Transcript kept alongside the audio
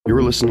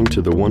You're listening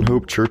to the One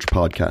Hope Church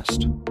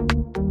podcast.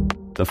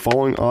 The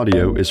following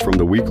audio is from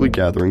the weekly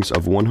gatherings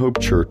of One Hope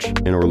Church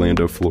in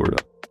Orlando, Florida.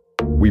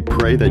 We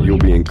pray that you'll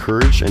be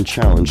encouraged and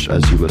challenged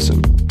as you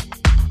listen.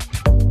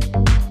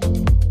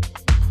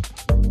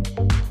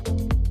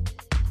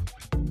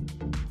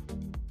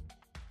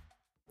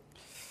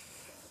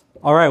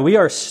 All right, we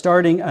are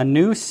starting a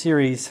new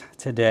series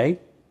today,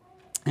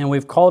 and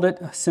we've called it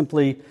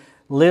simply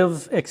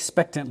Live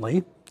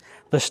Expectantly,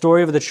 the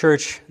story of the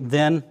church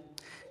then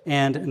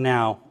and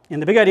now.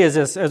 And the big idea is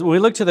this: as we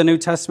look to the New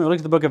Testament, we look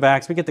at the book of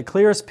Acts, we get the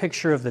clearest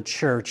picture of the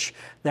church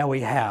that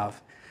we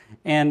have.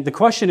 And the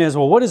question is,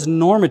 well, what is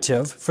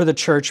normative for the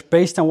church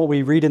based on what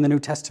we read in the New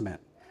Testament?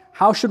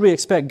 How should we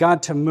expect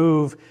God to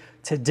move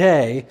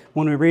today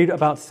when we read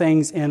about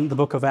things in the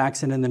book of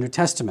Acts and in the New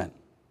Testament?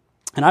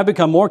 And I've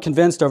become more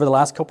convinced over the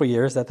last couple of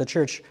years that the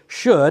church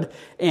should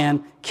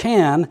and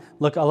can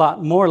look a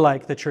lot more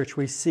like the church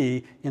we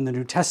see in the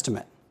New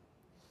Testament.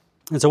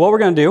 And so what we're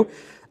going to do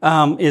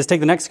is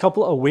take the next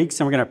couple of weeks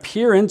and we're going to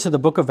peer into the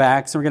book of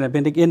Acts, and we're going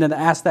to begin to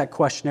ask that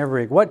question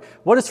every week.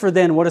 What is for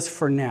then? What is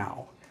for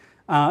now?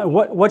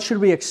 What should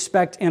we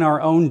expect in our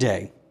own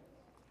day?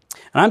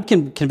 And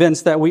I'm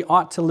convinced that we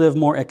ought to live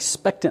more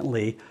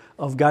expectantly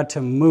of God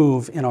to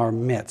move in our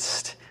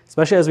midst,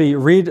 especially as we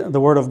read the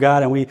Word of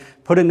God and we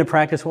put into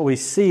practice what we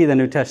see the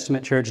New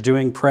Testament church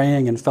doing,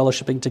 praying and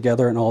fellowshipping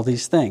together and all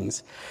these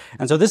things.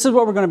 And so this is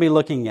what we're going to be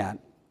looking at.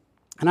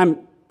 And I'm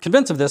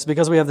convinced of this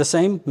because we have the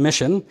same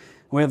mission,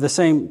 we have the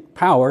same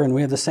power, and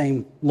we have the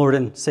same Lord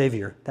and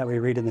Savior that we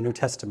read in the New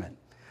Testament.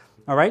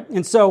 All right?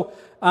 And so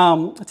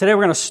today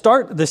we're going to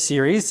start this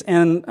series,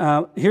 and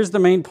here's the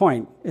main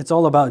point. It's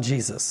all about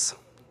Jesus.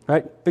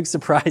 Right? Big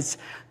surprise.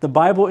 The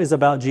Bible is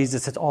about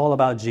Jesus. It's all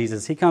about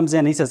Jesus. He comes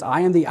in, he says,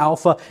 I am the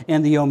Alpha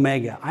and the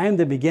Omega. I am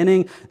the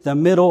beginning, the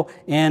middle,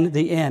 and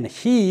the end.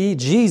 He,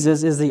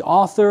 Jesus, is the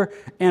author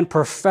and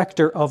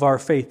perfecter of our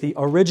faith, the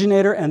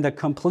originator and the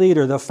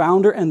completer, the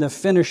founder and the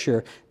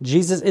finisher.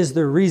 Jesus is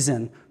the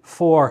reason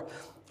for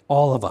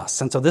all of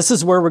us. And so this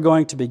is where we're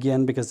going to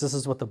begin, because this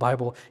is what the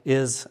Bible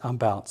is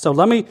about. So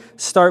let me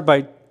start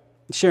by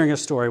sharing a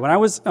story. When I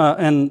was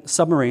in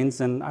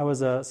submarines, and I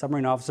was a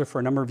submarine officer for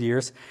a number of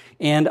years,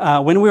 and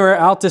when we were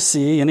out to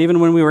sea, and even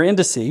when we were in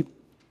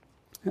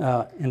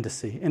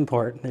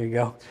port, there you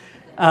go,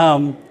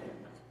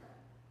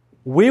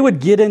 we would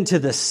get into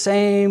the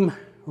same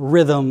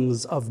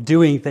rhythms of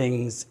doing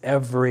things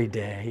every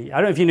day. I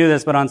don't know if you knew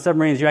this, but on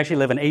submarines, you actually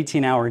live an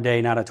 18-hour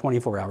day, not a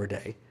 24-hour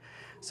day.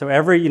 So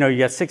you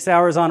got 6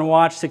 hours on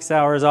watch, 6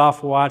 hours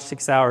off watch,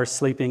 6 hours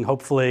sleeping,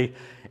 hopefully,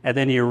 and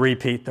then you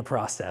repeat the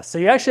process. So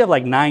you actually have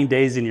like 9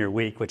 days in your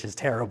week, which is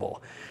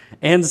terrible.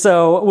 And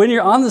so when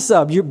you're on the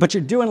sub, you're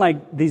doing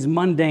like these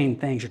mundane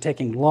things. You're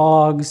taking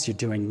logs, you're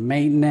doing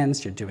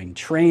maintenance, you're doing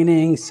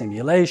training,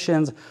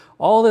 simulations,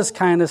 all this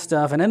kind of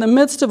stuff. And in the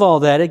midst of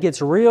all that, it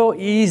gets real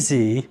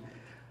easy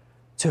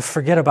to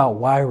forget about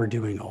why we're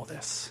doing all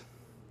this.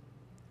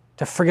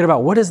 To forget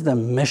about what is the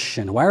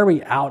mission? Why are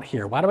we out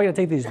here? Why do I got to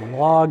take these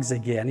logs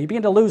again? You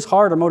begin to lose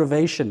heart or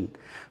motivation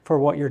for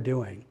what you're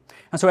doing.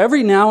 And so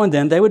every now and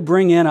then they would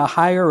bring in a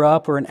higher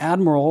up or an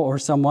admiral or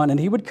someone, and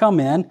he would come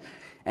in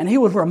and he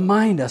would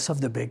remind us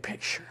of the big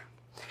picture.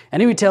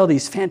 And he would tell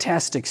these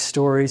fantastic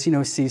stories,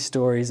 sea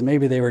stories.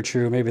 Maybe they were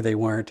true, maybe they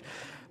weren't.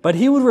 But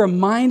he would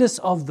remind us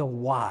of the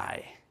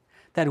why.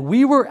 That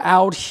we were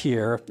out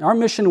here, our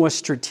mission was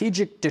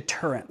strategic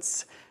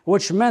deterrence,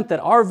 which meant that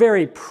our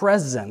very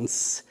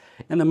presence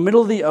in the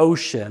middle of the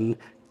ocean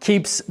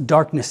keeps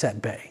darkness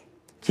at bay,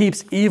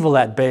 keeps evil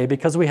at bay,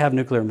 because we have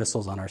nuclear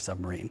missiles on our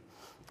submarine.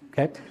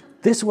 Okay,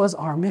 this was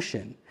our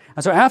mission.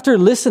 And so after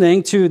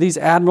listening to these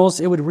admirals,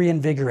 it would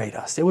reinvigorate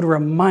us. It would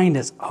remind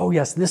us, oh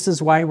yes, this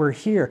is why we're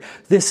here.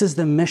 This is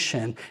the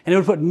mission. And it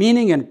would put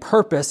meaning and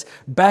purpose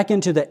back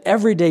into the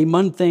everyday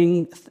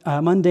mundane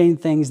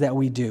things that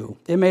we do.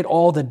 It made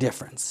all the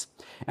difference.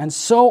 And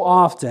so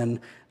often,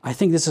 I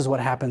think this is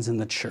what happens in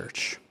the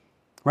church,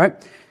 right?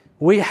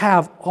 We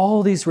have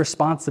all these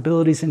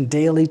responsibilities and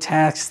daily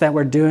tasks that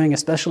we're doing,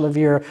 especially if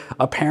you're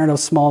a parent of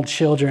small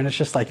children. It's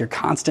just like you're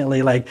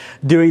constantly like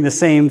doing the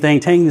same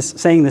thing,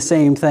 saying the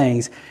same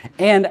things.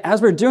 And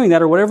as we're doing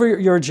that, or whatever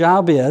your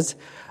job is,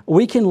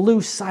 we can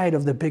lose sight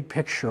of the big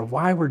picture of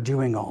why we're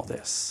doing all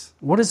this.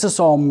 What does this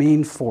all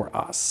mean for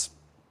us?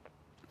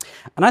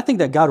 And I think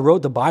that God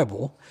wrote the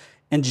Bible,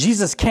 and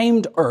Jesus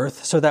came to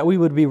earth so that we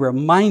would be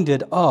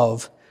reminded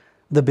of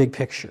the big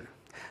picture.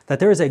 That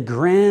there is a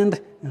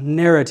grand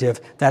narrative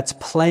that's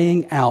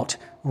playing out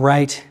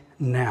right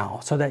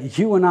now, so that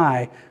you and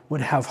I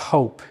would have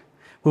hope.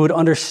 We would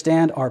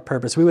understand our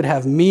purpose. We would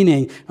have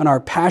meaning, and our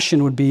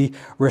passion would be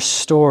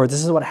restored.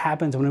 This is what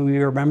happens when we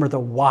remember the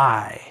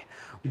why.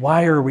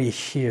 Why are we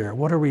here?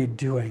 What are we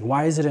doing?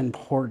 Why is it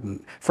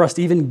important for us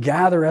to even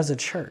gather as a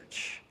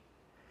church?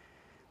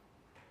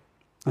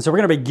 And so we're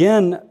going to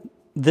begin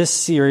this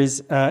series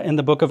in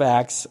the book of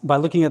Acts by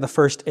looking at the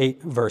first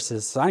 8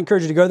 verses. So I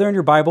encourage you to go there in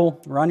your Bible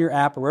or on your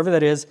app or wherever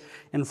that is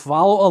and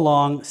follow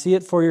along, see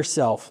it for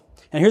yourself.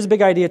 And here's a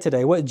big idea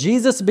today. What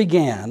Jesus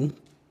began,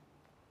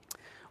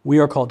 we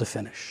are called to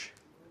finish.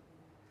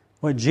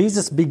 What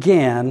Jesus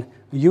began,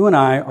 you and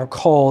I are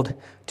called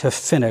to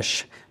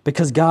finish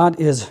because God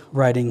is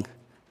writing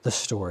the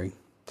story.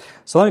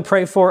 So let me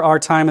pray for our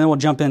time, and then we'll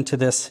jump into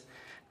this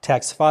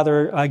text.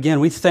 Father,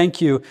 again, we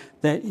thank you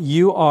that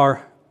you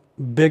are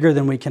bigger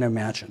than we can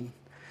imagine,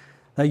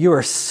 that you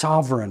are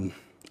sovereign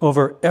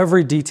over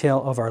every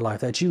detail of our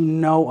life, that you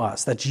know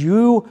us, that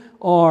you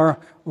are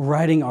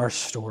writing our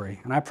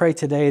story. And I pray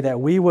today that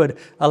we would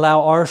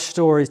allow our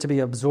stories to be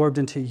absorbed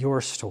into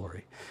your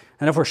story.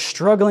 And if we're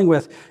struggling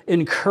with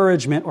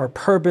encouragement or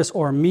purpose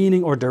or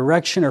meaning or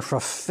direction or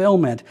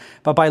fulfillment,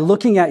 but by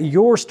looking at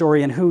your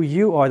story and who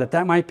you are,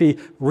 that might be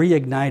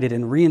reignited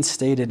and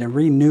reinstated and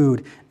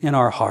renewed in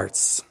our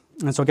hearts.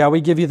 And so, God, we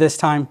give you this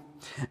time,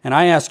 and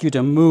I ask you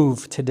to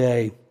move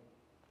today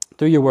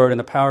through your word and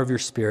the power of your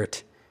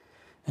Spirit.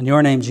 In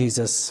your name,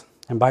 Jesus,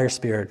 and by your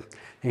Spirit,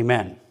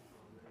 amen.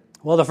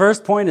 Well, the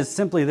first point is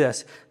simply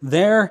this.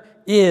 There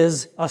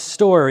is a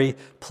story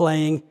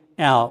playing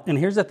out. And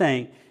here's the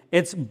thing.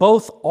 It's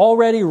both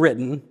already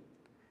written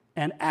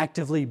and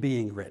actively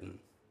being written.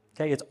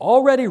 Okay, it's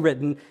already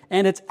written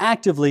and it's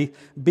actively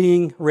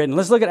being written.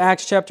 Let's look at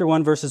Acts chapter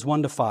 1, verses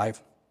 1 to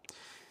 5.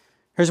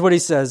 Here's what he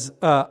says.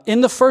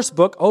 In the first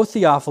book, O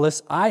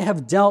Theophilus, I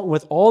have dealt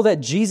with all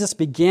that Jesus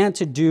began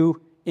to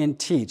do and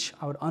teach.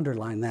 I would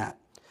underline that.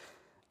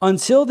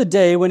 Until the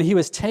day when he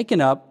was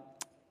taken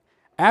up,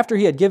 after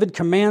he had given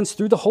commands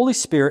through the Holy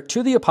Spirit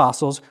to the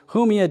apostles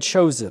whom he had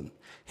chosen.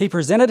 He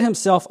presented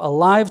himself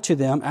alive to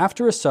them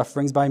after his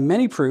sufferings by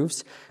many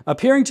proofs,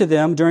 appearing to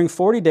them during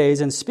 40 days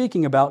and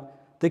speaking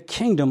about the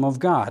kingdom of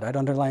God. I'd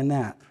underline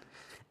that.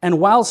 And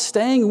while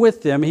staying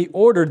with them, he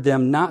ordered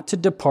them not to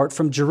depart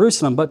from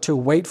Jerusalem, but to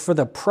wait for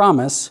the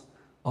promise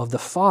of the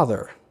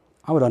Father.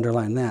 I would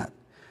underline that.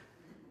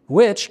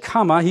 Which,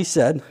 comma, he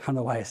said, I don't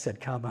know why I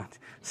said comma.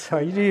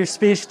 Sorry, you do your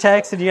speech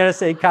text and you got to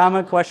say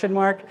comma, question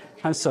mark?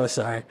 I'm so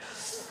sorry.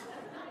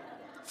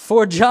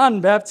 For John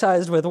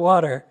baptized with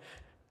water,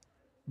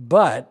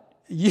 but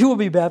you will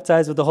be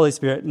baptized with the Holy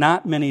Spirit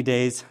not many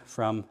days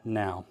from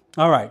now.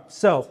 All right,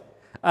 so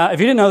if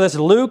you didn't know this,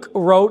 Luke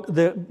wrote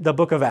the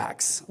book of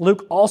Acts.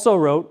 Luke also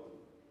wrote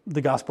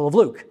the Gospel of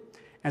Luke.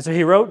 And so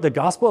he wrote the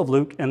Gospel of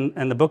Luke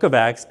and the book of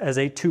Acts as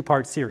a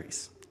two-part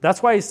series.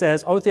 That's why he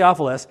says, O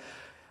Theophilus,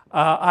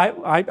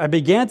 I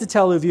began to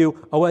tell of you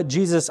what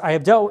Jesus, I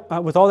have dealt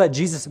with all that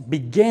Jesus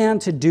began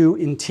to do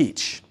and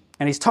teach.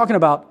 And he's talking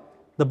about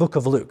the book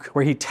of Luke,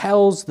 where he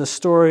tells the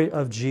story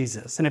of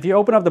Jesus. And if you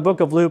open up the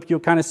book of Luke,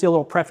 you'll kind of see a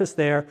little preface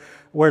there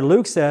where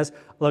Luke says,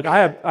 look,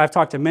 I've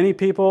talked to many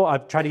people.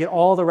 I've tried to get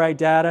all the right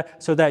data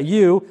so that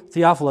you,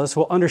 Theophilus,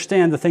 will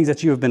understand the things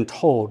that you have been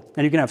told,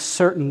 and you can have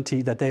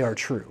certainty that they are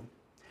true.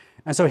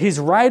 And so he's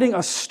writing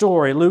a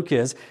story, Luke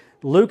is.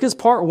 Luke is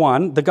part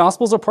 1, the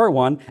Gospels are part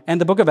 1, and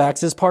the book of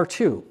Acts is part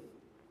 2.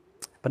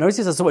 But notice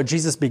he says what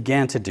Jesus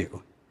began to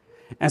do.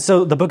 And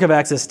so the book of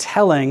Acts is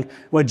telling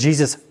what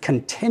Jesus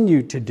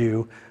continued to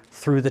do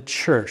through the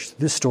church,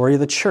 the story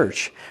of the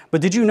church. But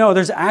did you know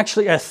there's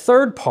actually a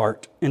third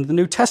part in the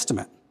New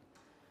Testament?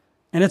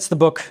 And it's the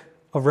book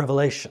of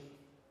Revelation.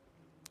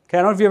 Okay,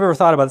 I don't know if you've ever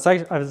thought about this. I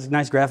have this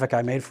nice graphic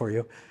I made for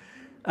you.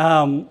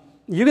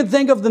 You can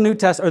think of the New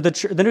Testament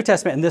or the New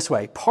Testament in this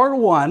way. Part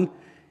 1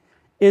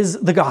 is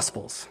the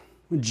Gospels.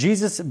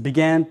 Jesus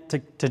began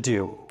to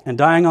do and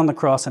dying on the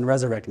cross and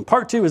resurrecting.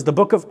 Part 2 is the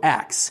book of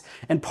Acts.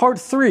 And part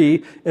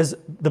 3 is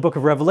the book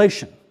of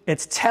Revelation.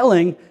 It's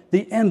telling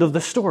the end of the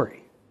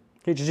story.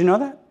 Okay, did you know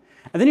that?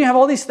 And then you have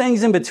all these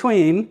things in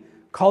between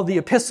called the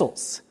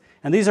epistles.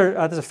 And these are,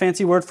 there's a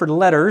fancy word for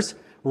letters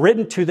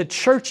written to the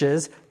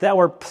churches that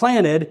were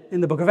planted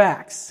in the book of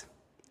Acts.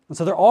 And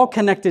so they're all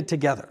connected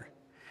together.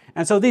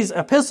 And so these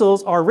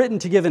epistles are written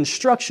to give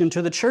instruction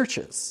to the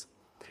churches.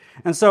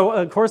 And so,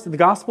 of course, the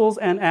Gospels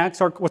and Acts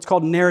are what's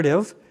called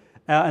narrative,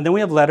 and then we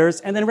have letters,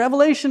 and then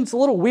Revelation's a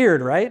little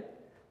weird, right?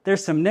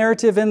 There's some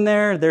narrative in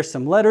there, there's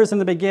some letters in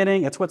the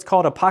beginning, it's what's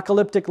called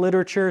apocalyptic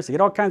literature, so you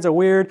get all kinds of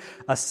weird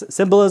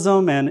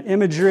symbolism and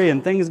imagery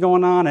and things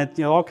going on, and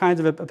all kinds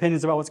of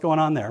opinions about what's going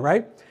on there,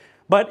 right?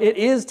 But it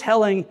is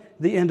telling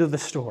the end of the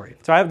story.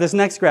 So I have this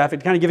next graphic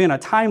to kind of give you a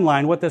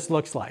timeline what this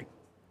looks like.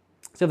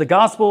 So the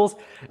Gospels,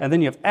 and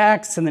then you have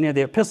Acts, and then you have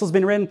the epistles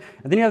being written,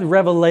 and then you have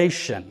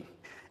Revelation.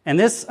 And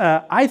this,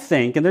 I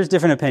think, and there's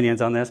different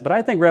opinions on this, but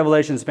I think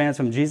Revelation spans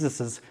from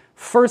Jesus'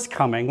 first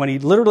coming, when he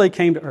literally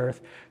came to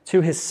earth,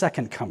 to his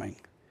second coming.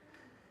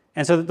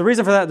 And so the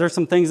reason for that, there's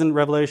some things in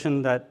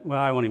Revelation that, well,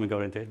 I won't even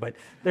go into it, but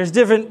there's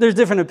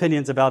different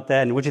opinions about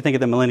that, and what you think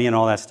of the millennium and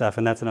all that stuff,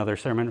 and that's another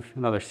sermon,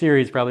 another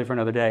series probably for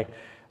another day.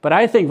 But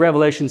I think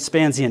Revelation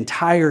spans the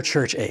entire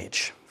church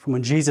age, from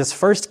when Jesus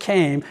first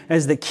came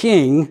as the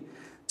king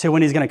to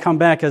when he's going to come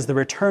back as the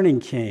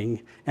returning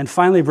king and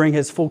finally bring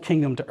his full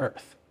kingdom to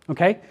earth.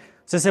 Okay?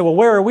 So I say, well,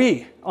 where are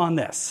we on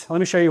this? Let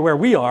me show you where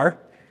we are.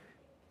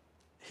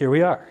 Here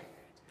we are.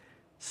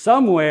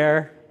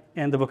 Somewhere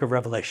in the book of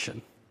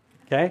Revelation.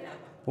 Okay?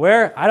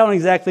 Where? I don't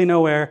exactly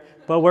know where,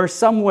 but we're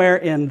somewhere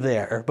in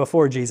there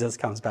before Jesus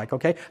comes back.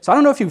 Okay? So I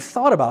don't know if you've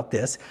thought about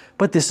this,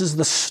 but this is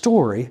the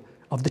story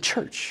of the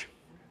church.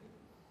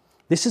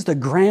 This is the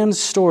grand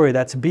story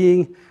that's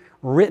being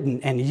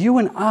written. And you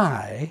and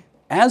I,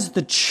 as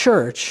the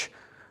church,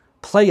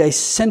 play a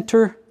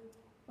central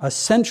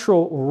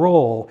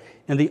role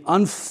in the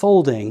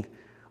unfolding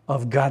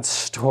of God's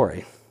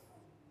story.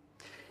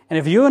 And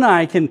if you and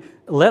I can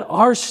let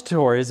our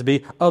stories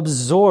be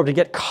absorbed and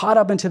get caught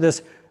up into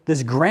this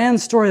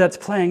grand story that's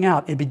playing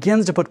out, it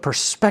begins to put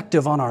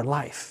perspective on our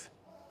life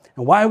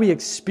and why we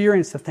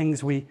experience the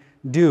things we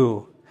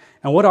do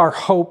and what our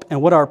hope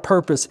and what our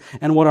purpose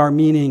and what our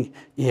meaning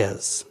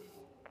is.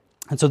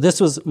 And so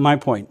this was my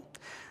point.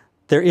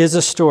 There is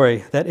a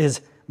story that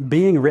is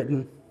being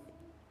written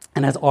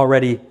and has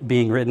already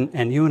being written,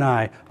 and you and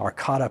I are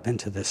caught up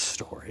into this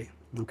story.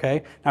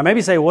 Okay? Now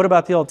maybe say, what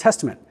about the Old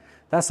Testament?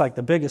 That's like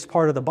the biggest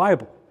part of the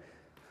Bible.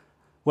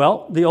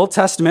 Well, the Old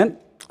Testament,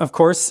 of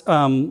course,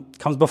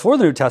 comes before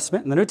the New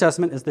Testament, and the New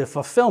Testament is the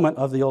fulfillment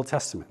of the Old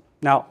Testament.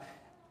 Now,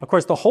 of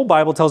course, the whole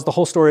Bible tells the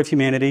whole story of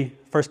humanity.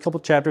 First couple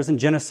chapters in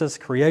Genesis,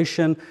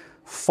 creation,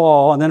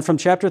 fall, and then from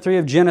chapter 3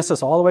 of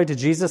Genesis all the way to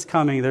Jesus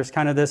coming, there's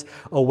kind of this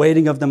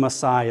awaiting of the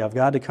Messiah, of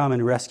God to come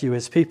and rescue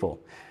his people.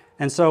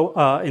 And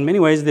so, in many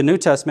ways, the New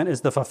Testament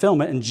is the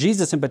fulfillment, and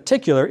Jesus in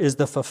particular is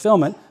the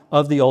fulfillment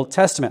of the Old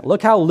Testament.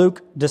 Look how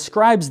Luke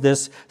describes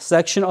this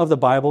section of the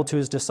Bible to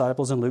his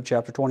disciples in Luke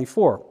chapter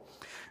 24.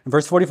 In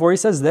verse 44, he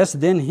says this,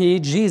 "Then he,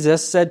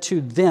 Jesus, said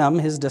to them,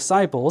 his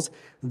disciples,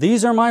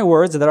 'These are my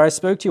words that I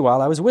spoke to you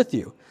while I was with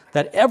you,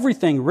 that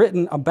everything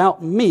written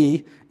about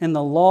me in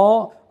the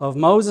law of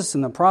Moses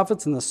and the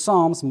prophets and the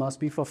Psalms must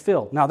be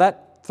fulfilled.'" Now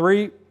that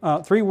three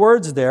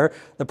words there,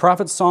 the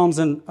prophets, Psalms,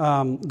 and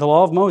the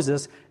law of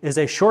Moses, is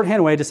a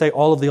shorthand way to say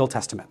all of the Old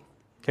Testament.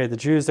 Okay, the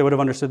Jews, they would have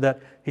understood that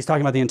he's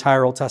talking about the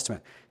entire Old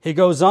Testament. He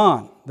goes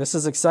on. This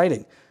is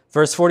exciting.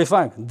 Verse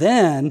 45,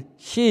 "Then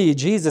he,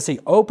 Jesus, he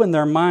opened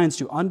their minds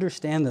to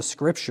understand the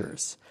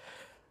Scriptures.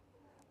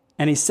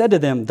 And he said to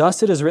them,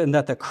 'Thus it is written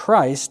that the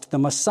Christ, the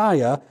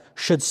Messiah,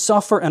 should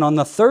suffer and on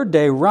the third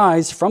day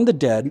rise from the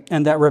dead,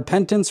 and that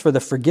repentance for the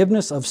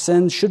forgiveness of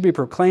sins should be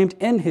proclaimed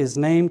in his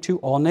name to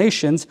all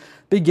nations,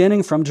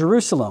 beginning from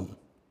Jerusalem.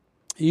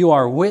 You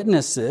are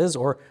witnesses,'"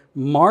 or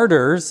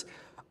martyrs,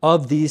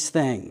 "'of these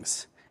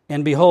things.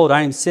 And behold,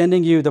 I am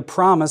sending you the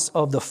promise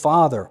of the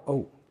Father.'"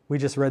 Oh, we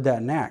just read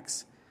that in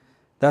Acts.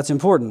 That's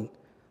important.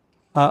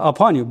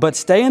 "Upon you. But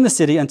stay in the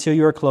city until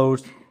you are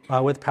clothed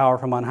with power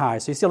from on high."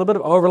 So you see a little bit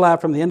of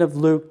overlap from the end of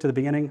Luke to the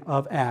beginning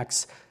of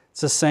Acts.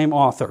 It's the same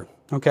author,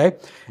 okay?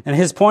 And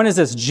his point is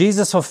this: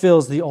 Jesus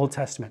fulfills the Old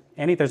Testament.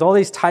 And there's all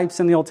these types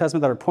in the Old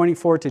Testament that are pointing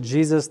forward to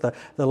Jesus, the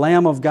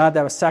Lamb of God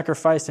that was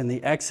sacrificed in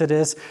the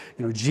Exodus.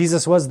 You know,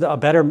 Jesus was a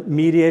better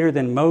mediator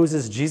than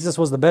Moses. Jesus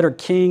was the better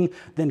king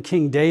than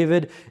King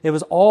David. It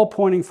was all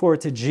pointing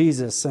forward to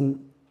Jesus. And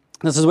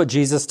this is what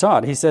Jesus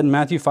taught. He said in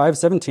Matthew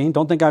 5:17,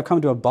 "Don't think I've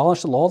come to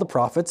abolish the law of the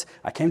prophets.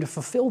 I came to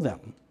fulfill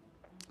them."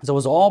 So it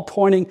was all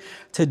pointing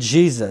to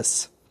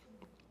Jesus.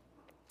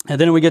 And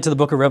then we get to the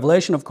book of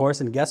Revelation, of course,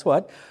 and guess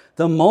what?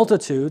 The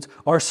multitudes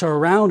are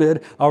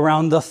surrounded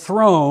around the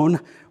throne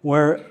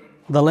where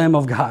the Lamb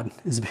of God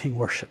is being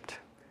worshiped.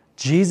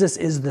 Jesus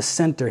is the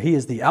center. He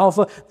is the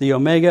Alpha, the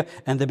Omega,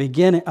 and the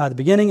beginning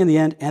and the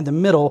end, and the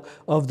middle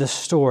of the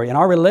story. And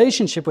our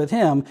relationship with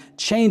him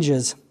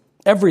changes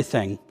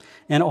everything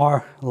in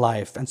our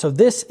life. And so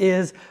this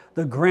is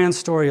the grand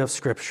story of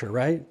Scripture,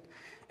 right?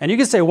 And you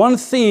can say one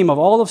theme of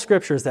all of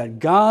Scripture is that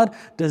God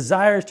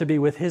desires to be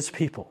with his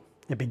people.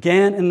 It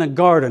began in the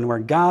garden where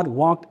God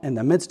walked in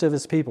the midst of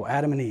his people,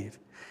 Adam and Eve.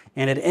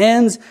 And it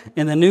ends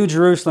in the New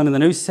Jerusalem, in the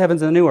new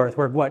heavens and the new earth,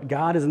 where what?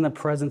 God is in the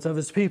presence of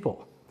his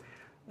people.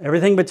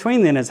 Everything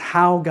between then is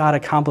how God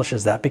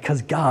accomplishes that,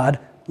 because God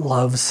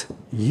loves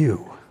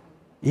you.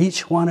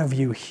 Each one of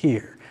you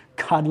here.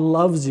 God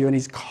loves you, and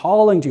he's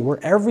calling to you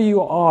wherever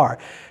you are.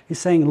 He's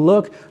saying,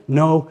 look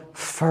no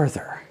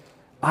further.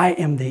 I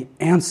am the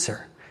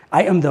answer.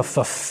 I am the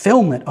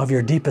fulfillment of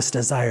your deepest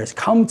desires.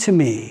 Come to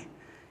me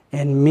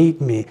and meet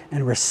me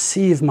and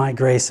receive my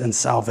grace and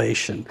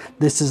salvation.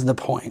 This is the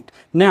point.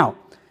 Now,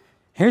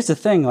 here's the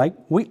thing,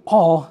 we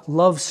all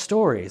love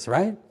stories,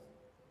 right?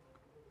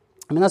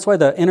 I mean, that's why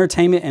the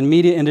entertainment and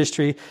media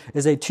industry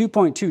is a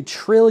 $2.2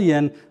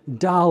 trillion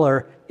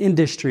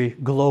industry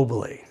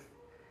globally.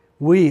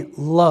 We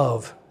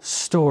love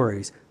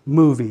stories,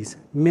 movies,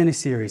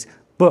 miniseries,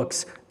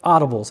 books,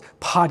 audibles,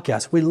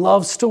 podcasts. We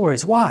love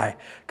stories. Why?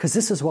 Because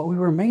this is what we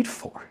were made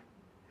for.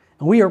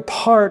 And we are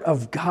part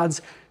of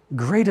God's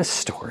greatest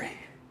story.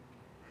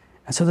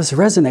 And so this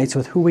resonates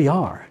with who we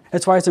are.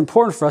 That's why it's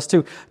important for us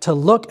to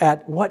look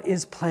at what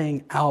is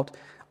playing out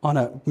on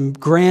a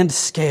grand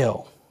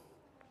scale,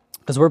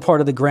 because we're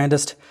part of the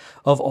grandest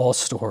of all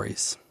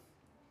stories.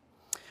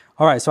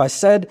 All right, so I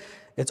said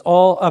it's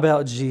all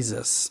about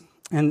Jesus.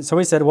 And so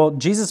we said, well,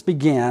 Jesus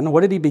began.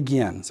 What did he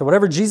begin? So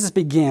whatever Jesus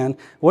began,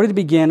 what did he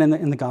begin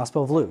in the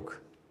Gospel of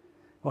Luke?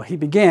 Well, he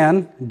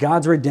began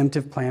God's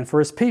redemptive plan for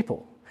his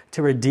people,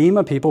 to redeem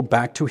a people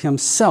back to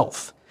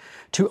himself,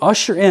 to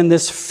usher in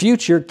this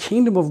future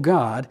kingdom of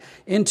God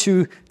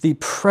into the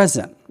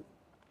present.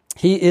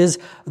 He is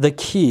the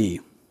key.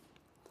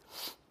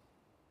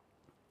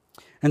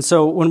 And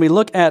so when we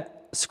look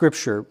at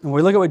Scripture, and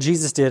we look at what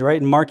Jesus did, right?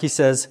 In Mark, he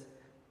says,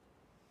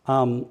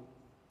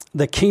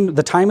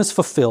 The time is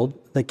fulfilled.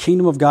 The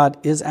kingdom of God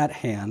is at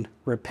hand.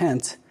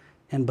 Repent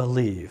and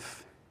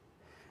believe.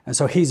 And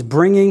so he's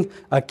bringing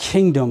a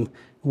kingdom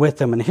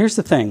with him. And here's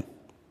the thing.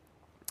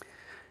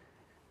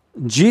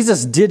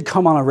 Jesus did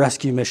come on a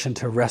rescue mission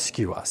to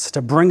rescue us,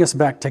 to bring us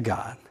back to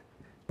God.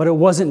 But it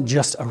wasn't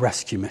just a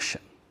rescue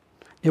mission.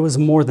 It was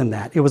more than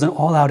that. It was an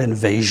all-out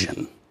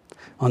invasion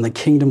on the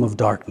kingdom of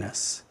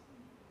darkness.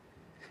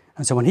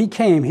 And so when he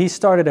came, he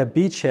started a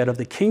beachhead of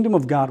the kingdom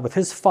of God with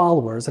his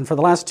followers. And for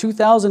the last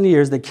 2,000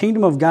 years, the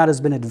kingdom of God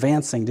has been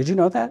advancing. Did you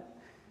know that?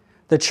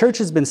 The church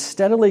has been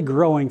steadily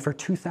growing for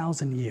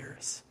 2,000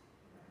 years.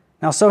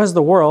 Now, so has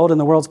the world and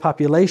the world's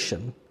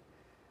population.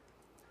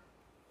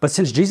 But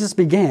since Jesus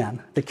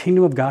began, the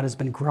kingdom of God has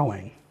been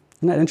growing.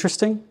 Isn't that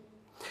interesting?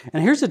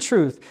 And here's the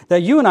truth,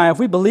 that you and I, if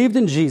we believed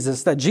in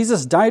Jesus, that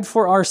Jesus died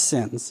for our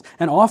sins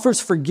and offers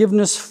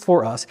forgiveness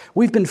for us,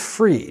 we've been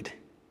freed.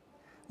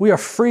 We are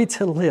free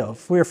to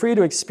live. We are free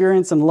to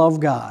experience and love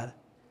God.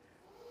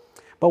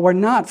 But we're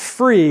not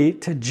free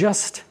to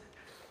just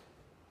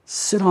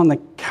sit on the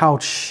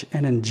couch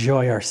and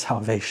enjoy our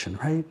salvation,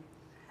 right?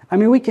 I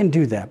mean, we can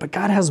do that, but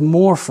God has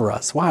more for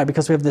us. Why?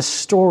 Because we have this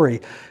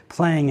story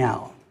playing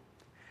out.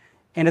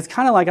 And it's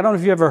kind of like, I don't know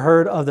if you've ever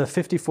heard of the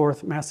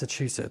 54th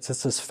Massachusetts.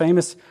 It's this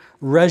famous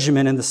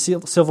regiment in the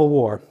Civil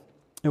War.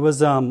 It was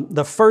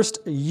the first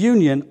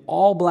Union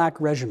all-black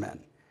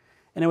regiment.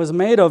 And it was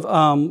made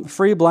of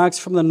free blacks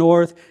from the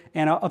north,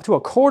 and up to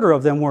a quarter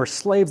of them were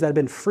slaves that had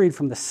been freed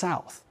from the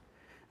south.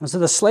 And so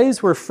the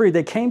slaves were freed.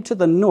 They came to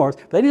the north,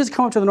 but they didn't just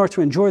come up to the north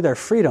to enjoy their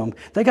freedom.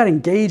 They got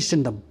engaged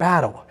in the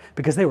battle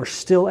because they were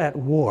still at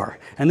war,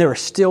 and there were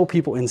still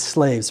people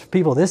enslaved.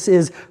 People, this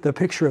is the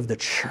picture of the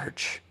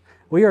church.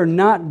 We are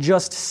not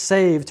just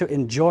saved to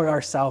enjoy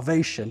our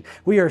salvation.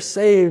 We are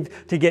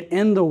saved to get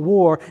in the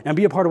war and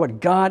be a part of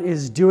what God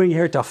is doing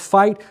here to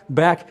fight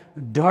back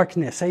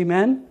darkness.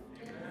 Amen?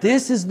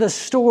 This is the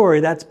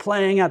story that's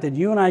playing out that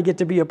you and I get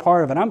to be a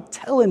part of. And I'm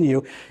telling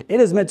you, it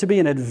is meant to be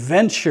an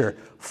adventure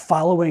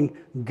following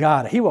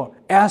God. He will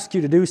ask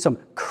you to do some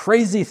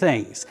crazy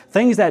things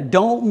that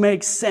don't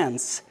make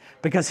sense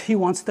because He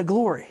wants the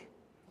glory.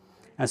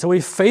 And so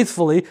we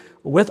faithfully,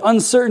 with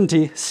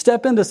uncertainty,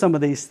 step into some of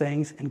these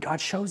things, and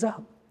God shows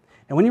up.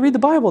 And when you read the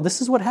Bible,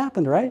 this is what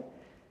happened, right?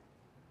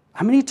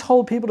 I mean, He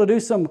told people to do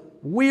some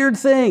weird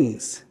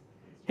things.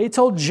 He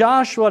told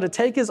Joshua to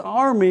take his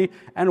army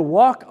and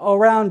walk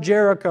around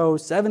Jericho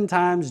 7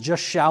 times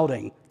just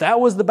shouting. That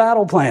was the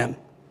battle plan.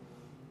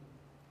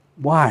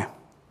 Why?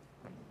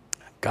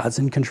 God's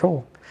in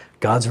control.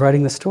 God's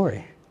writing the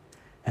story.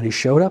 And He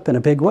showed up in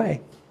a big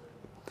way.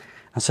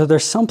 And so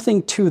there's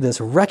something to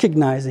this,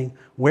 recognizing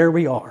where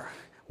we are,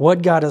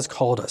 what God has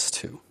called us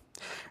to.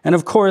 And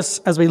of course,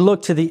 as we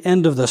look to the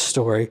end of the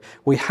story,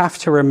 we have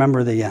to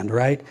remember the end,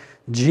 right?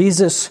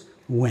 Jesus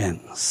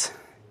wins,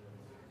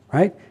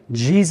 right?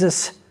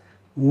 Jesus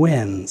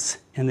wins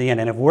in the end.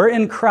 And if we're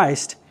in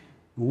Christ,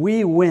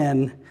 we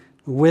win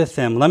with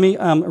Him. Let me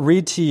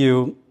read to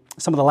you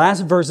some of the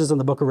last verses in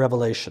the book of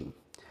Revelation.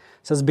 It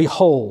says,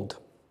 "Behold,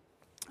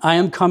 I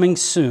am coming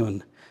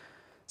soon."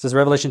 This is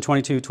Revelation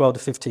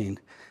 22:12-15.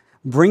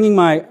 "Bringing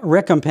my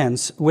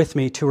recompense with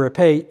me to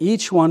repay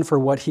each one for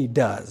what he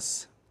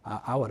does."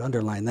 I would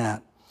underline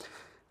that.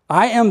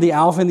 "I am the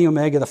Alpha and the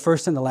Omega, the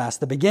first and the last,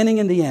 the beginning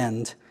and the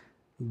end.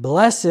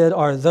 Blessed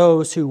are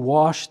those who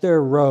wash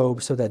their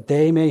robes so that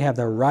they may have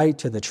the right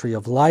to the tree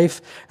of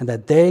life and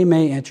that they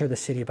may enter the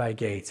city by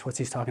gates." What's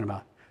He talking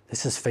about?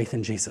 This is faith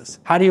in Jesus.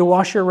 How do you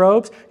wash your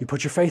robes? You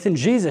put your faith in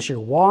Jesus. You're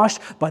washed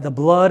by the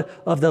blood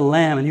of the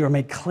Lamb and you are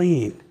made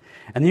clean.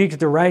 And then you get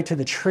the right to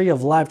the tree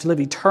of life to live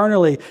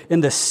eternally in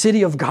the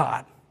city of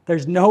God.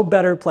 There's no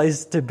better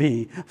place to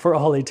be for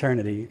all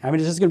eternity. I mean,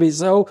 it's just going to be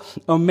so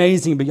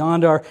amazing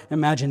beyond our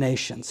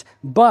imaginations.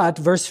 But,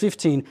 verse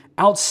 15,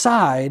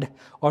 outside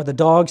are the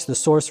dogs, the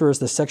sorcerers,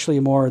 the sexually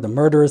immoral, the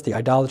murderers, the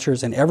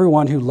idolaters, and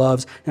everyone who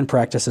loves and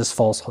practices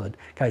falsehood.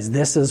 Guys,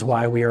 this is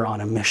why we are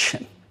on a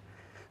mission.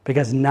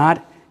 Because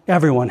not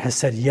everyone has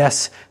said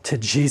yes to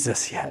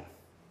Jesus yet.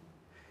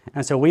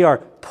 And so we are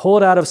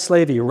pulled out of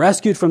slavery,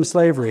 rescued from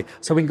slavery,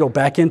 so we can go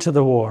back into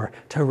the war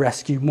to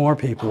rescue more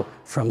people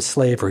from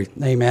slavery.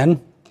 Amen?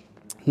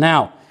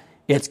 Now,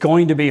 it's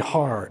going to be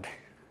hard,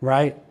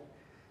 right?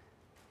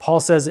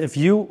 Paul says if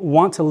you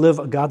want to live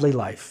a godly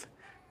life,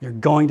 you're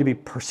going to be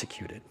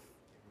persecuted.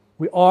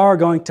 We are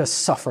going to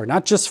suffer,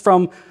 not just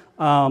from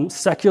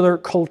secular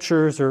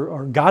cultures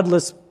or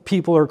godless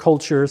people or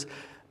cultures,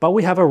 but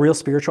we have a real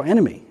spiritual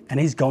enemy, and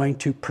he's going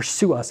to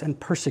pursue us and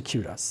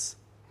persecute us,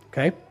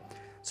 okay?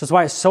 So that's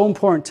why it's so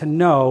important to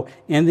know,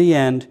 in the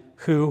end,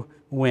 who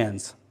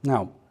wins.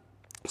 Now,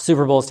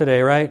 Super Bowl's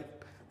today, right?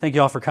 Thank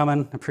you all for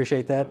coming. I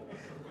appreciate that.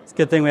 It's a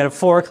good thing we had a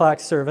 4 o'clock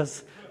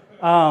service.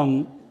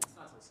 Yeah,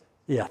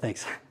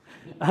 thanks.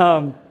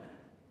 So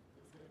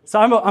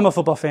I'm a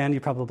football fan,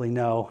 you probably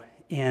know.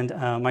 And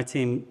my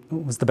team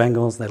was the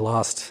Bengals. They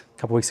lost a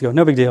couple weeks ago.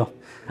 No big deal.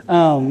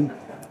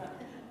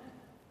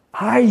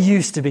 I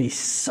used to be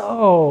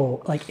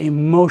so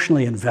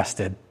emotionally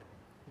invested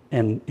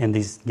in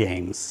these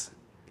games.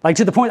 Like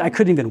to the point I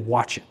couldn't even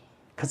watch it.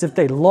 Because if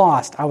they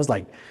lost, I was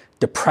like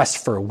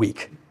depressed for a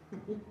week.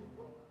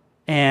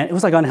 And it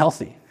was like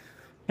unhealthy.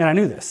 And I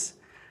knew this.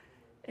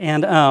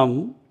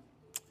 And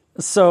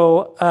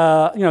so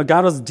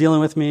God was dealing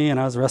with me and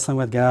I was wrestling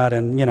with God.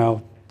 And,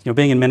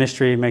 being in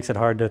ministry makes it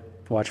hard to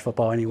watch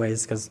football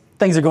anyways because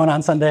things are going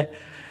on Sunday.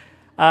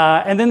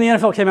 And then the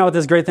NFL came out with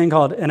this great thing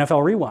called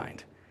NFL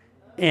Rewind.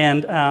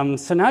 And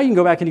so now you can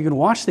go back and you can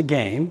watch the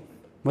game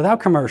without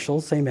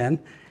commercials, amen.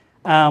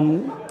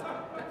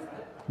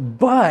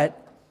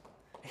 But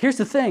here's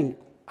the thing.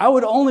 I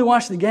would only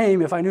watch the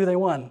game if I knew they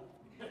won,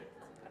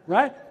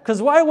 right?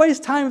 Because why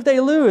waste time if they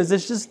lose?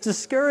 It's just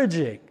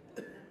discouraging.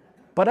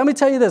 But let me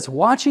tell you this.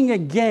 Watching a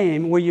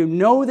game where you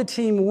know the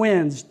team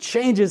wins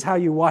changes how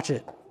you watch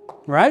it,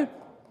 right?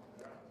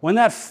 When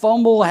that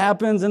fumble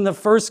happens in the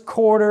first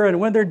quarter and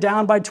when they're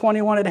down by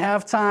 21 at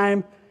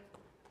halftime,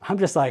 I'm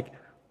just like,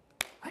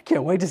 I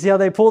can't wait to see how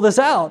they pull this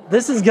out.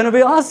 This is going to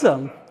be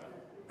awesome,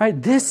 right?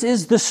 This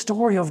is the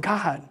story of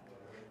God.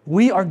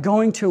 We are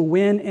going to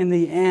win in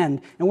the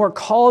end. And we're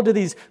called to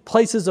these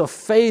places of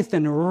faith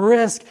and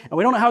risk. And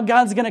we don't know how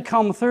God's going to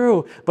come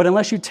through. But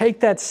unless you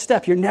take that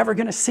step, you're never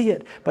going to see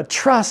it. But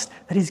trust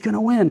that He's going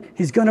to win.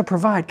 He's going to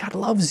provide. God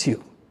loves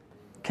you.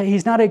 Okay,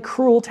 He's not a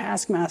cruel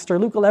taskmaster.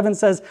 Luke 11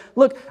 says,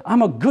 look,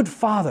 I'm a good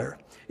father.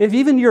 If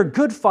even your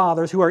good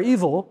fathers who are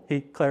evil,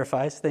 he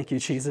clarifies, thank you,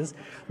 Jesus,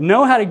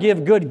 know how to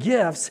give good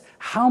gifts,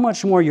 how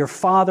much more your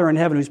Father in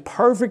heaven, who's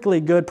perfectly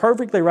good,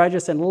 perfectly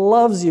righteous, and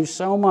loves you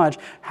so much,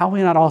 how will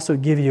He not also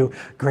give you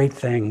great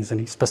things? And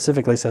he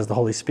specifically says the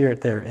Holy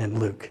Spirit there in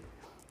Luke.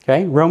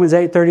 Okay, Romans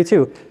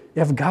 8:32,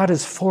 if God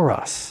is for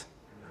us,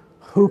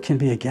 who can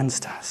be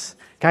against us?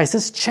 Guys,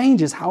 this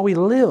changes how we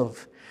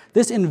live.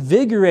 This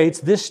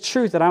invigorates this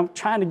truth that I'm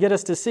trying to get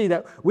us to see,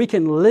 that we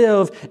can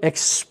live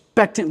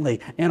expectantly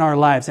in our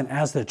lives and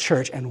as the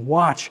church and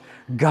watch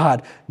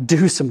God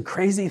do some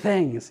crazy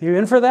things. You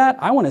in for that?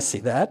 I want to see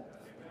that.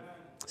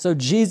 So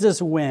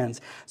Jesus wins.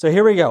 So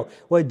here we go.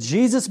 What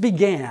Jesus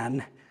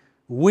began,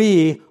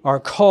 we are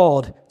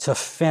called to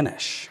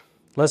finish.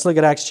 Let's look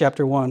at Acts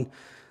chapter 1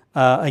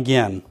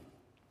 again,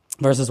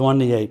 verses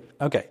 1-8.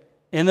 Okay.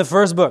 In the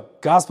first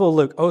book, Gospel of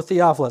Luke, O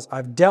Theophilus,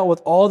 I've dealt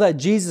with all that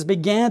Jesus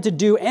began to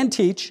do and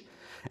teach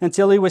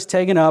until He was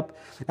taken up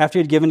after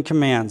He had given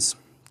commands.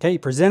 Okay, He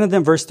presented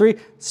them, verse 3,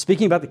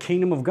 speaking about the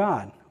kingdom of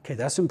God. Okay,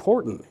 that's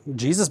important.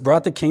 Jesus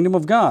brought the kingdom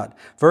of God.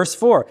 Verse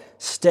 4,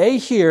 stay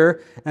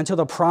here until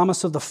the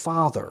promise of the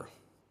Father.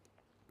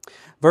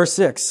 Verse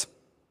 6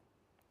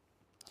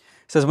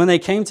 says, when they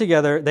came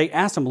together, they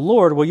asked Him,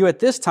 Lord, will you at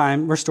this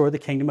time restore the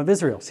kingdom of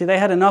Israel? See, they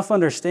had enough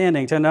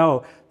understanding to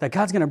know that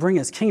God's going to bring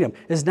His kingdom.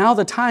 Is now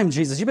the time,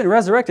 Jesus? You've been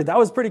resurrected. That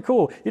was pretty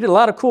cool. You did a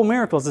lot of cool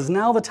miracles. Is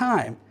now the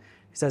time?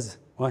 He says,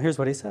 well, here's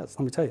what He says.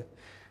 Let me tell you.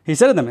 He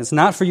said to them, it's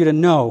not for you to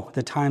know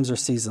the times or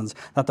seasons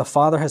that the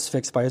Father has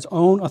fixed by His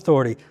own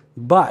authority,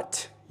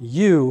 but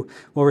you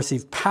will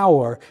receive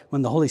power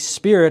when the Holy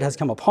Spirit has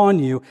come upon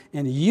you,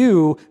 and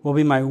you will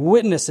be my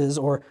witnesses,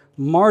 or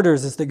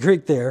martyrs is the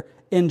Greek there,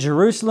 in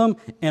Jerusalem,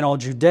 in all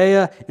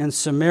Judea, and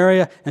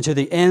Samaria, and to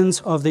the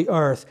ends of the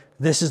earth.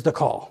 This is the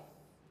call.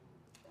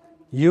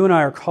 You and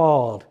I are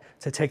called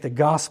to take the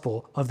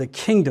gospel of the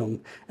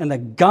kingdom and the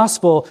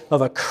gospel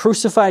of a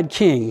crucified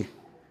king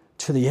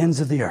to the ends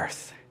of the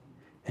earth.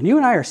 And you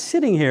and I are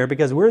sitting here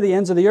because we're the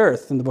ends of the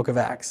earth in the book of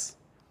Acts,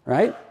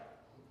 right?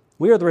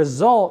 We are the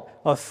result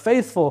of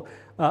faithful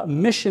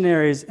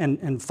missionaries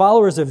and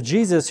followers of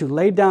Jesus who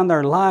laid down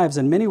their lives,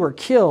 and many were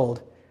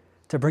killed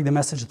to bring the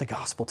message of the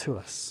gospel to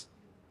us.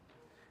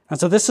 And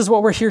so this is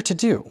what we're here to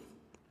do.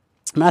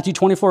 Matthew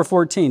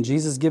 24:14,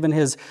 Jesus given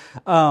his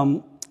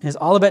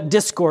Olivet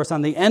discourse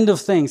on the end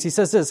of things. He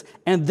says this,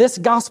 and this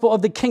gospel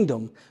of the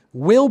kingdom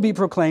will be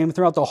proclaimed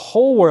throughout the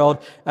whole world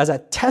as a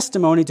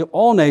testimony to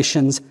all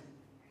nations,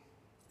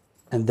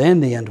 and then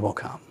the end will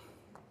come.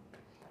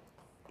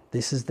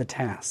 This is the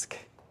task.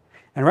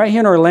 And right here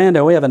in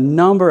Orlando, we have a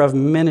number of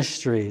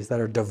ministries that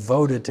are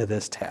devoted to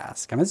this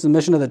task. I mean, this is the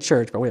mission of the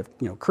church, but we have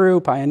Cru,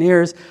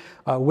 Pioneers,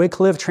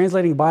 Wycliffe,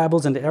 translating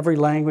Bibles into every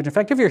language. In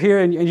fact, if you're here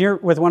and you're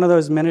with one of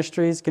those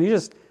ministries, can you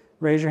just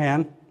raise your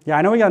hand? Yeah,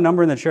 I know we got a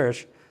number in the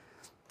church.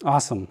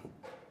 Awesome.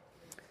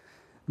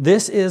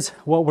 This is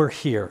what we're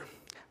here.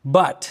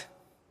 But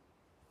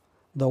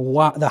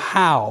the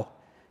how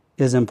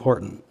is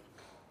important.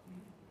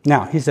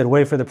 Now, he said,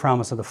 wait for the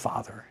promise of the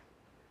Father.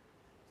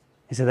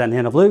 He said that in the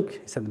end of Luke. He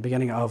said in the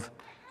beginning of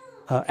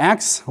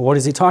Acts. What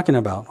is he talking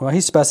about? Well,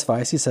 he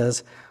specifies. He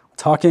says,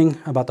 talking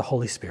about the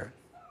Holy Spirit.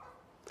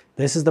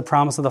 This is the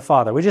promise of the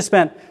Father. We just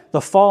spent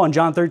the fall in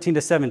John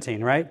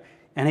 13-17, right?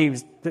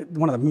 And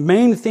one of the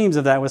main themes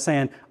of that was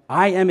saying,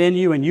 I am in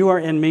you and you are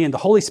in me, and the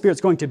Holy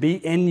Spirit's going to be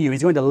in you.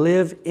 He's going to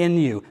live in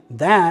you.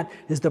 That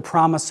is the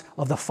promise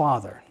of the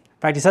Father. In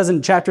fact, he says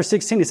in chapter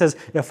 16, he says,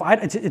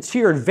 it's to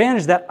your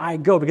advantage that I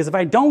go, because if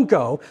I don't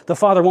go, the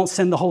Father won't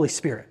send the Holy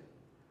Spirit.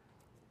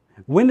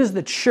 When does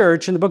the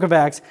church in the book of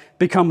Acts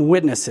become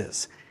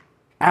witnesses?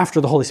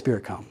 After the Holy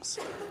Spirit comes.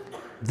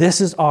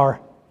 This is our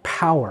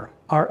power,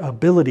 our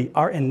ability,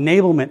 our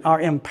enablement, our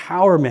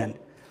empowerment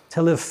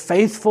to live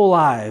faithful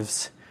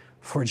lives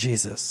for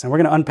Jesus. And we're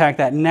going to unpack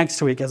that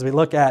next week as we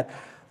look at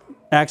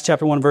Acts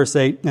chapter 1, verse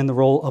 8, and the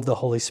role of the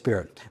Holy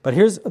Spirit. But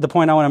here's the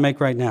point I want to make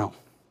right now.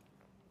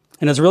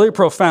 And it's really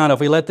profound if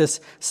we let this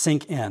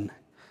sink in.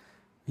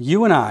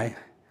 You and I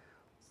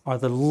are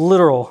the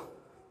literal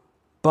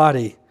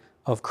body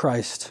of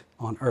Christ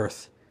on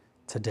earth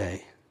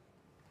today.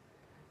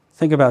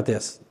 Think about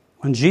this.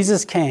 When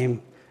Jesus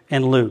came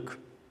in Luke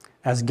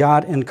as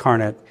God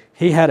incarnate,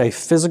 he had a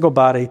physical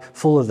body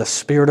full of the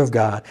Spirit of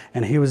God,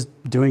 and he was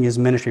doing his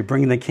ministry,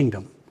 bringing the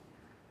kingdom.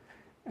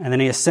 And then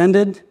he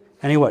ascended,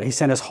 and he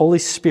sent his Holy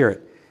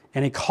Spirit,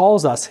 and he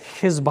calls us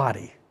his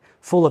body,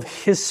 full of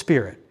his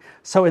Spirit.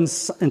 So in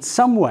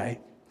some way,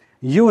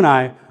 you and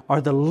I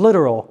are the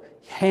literal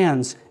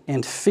hands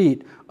and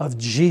feet of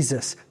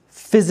Jesus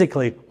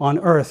physically on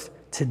earth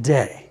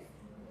today.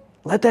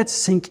 Let that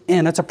sink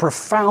in. That's a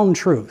profound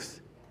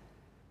truth.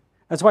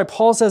 That's why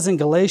Paul says in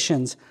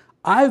Galatians,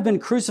 I've been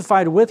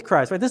crucified with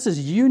Christ. Right? This is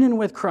union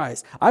with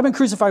Christ. I've been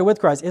crucified with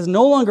Christ. It is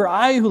no longer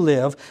I who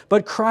live,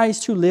 but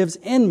Christ who lives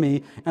in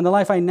me. And the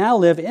life I now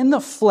live in the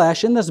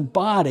flesh, in this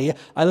body,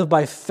 I live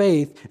by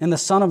faith in the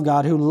Son of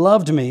God who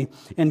loved me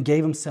and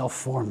gave himself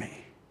for me.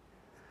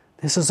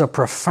 This is a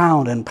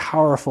profound and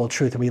powerful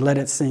truth. We let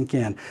it sink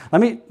in.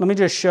 Let me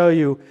just show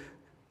you.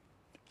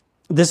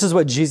 This is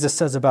what Jesus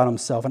says about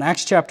himself. In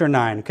Acts chapter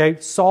 9, okay?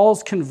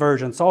 Saul's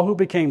conversion. Saul who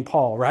became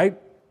Paul, right?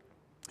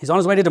 He's on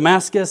his way to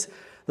Damascus.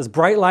 This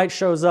bright light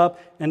shows up,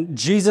 and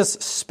Jesus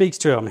speaks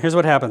to him. Here's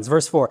what happens.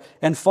 Verse 4.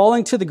 And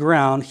falling to the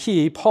ground,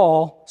 he,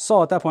 Paul,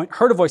 Saul at that point,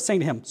 heard a voice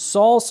saying to him,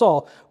 Saul,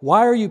 Saul,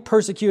 why are you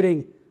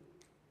persecuting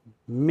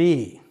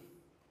me?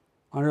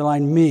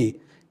 Underline me.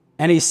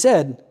 And he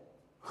said,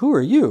 who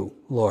are you,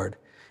 Lord?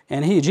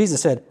 And he,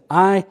 Jesus, said,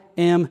 I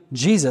am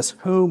Jesus,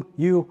 whom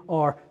you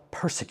are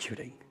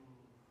persecuting.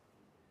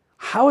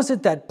 How is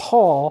it that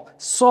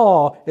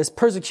Saul, is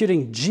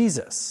persecuting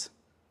Jesus?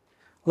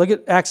 Look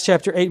at Acts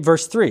chapter 8,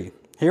 verse 3.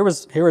 Here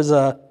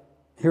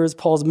was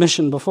Paul's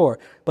mission before.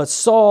 But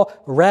Saul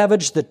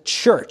ravaged the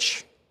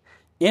church,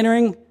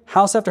 entering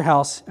house after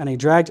house, and he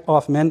dragged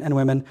off men and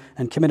women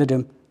and committed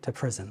them to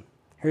prison.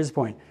 Here's the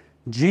point.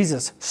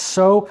 Jesus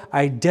so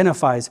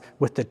identifies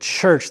with the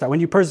church that when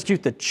you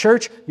persecute the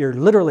church, you're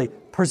literally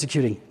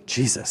persecuting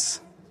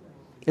Jesus.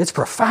 It's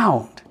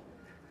profound.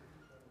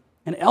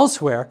 And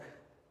elsewhere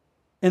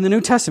in the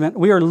New Testament,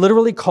 we are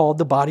literally called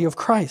the body of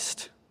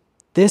Christ.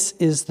 This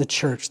is the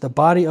church, the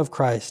body of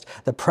Christ,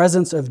 the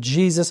presence of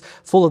Jesus,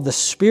 full of the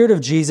Spirit of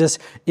Jesus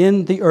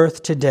in the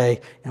earth today.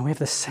 And we have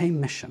the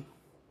same mission.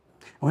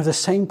 We have the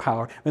same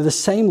power. We have the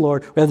same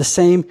Lord. We have the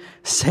same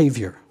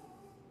Savior.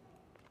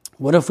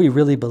 What if we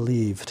really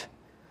believed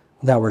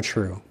that were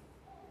true?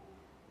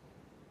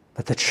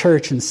 That the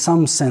church, in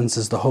some sense,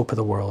 is the hope of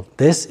the world.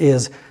 This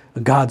is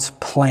God's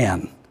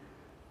plan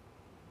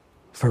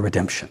for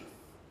redemption.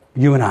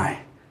 You and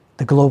I,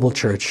 the global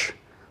church,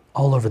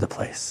 all over the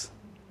place.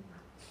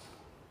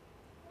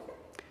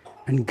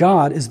 And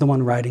God is the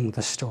one writing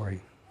the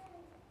story.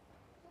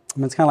 I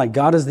mean, it's kind of like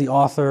God is the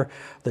author,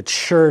 the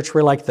church,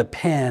 we're like the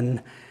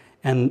pen,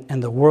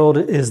 and the world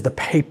is the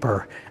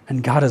paper,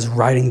 and God is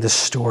writing the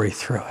story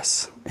through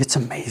us. It's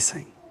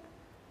amazing.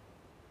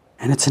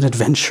 And it's an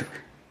adventure.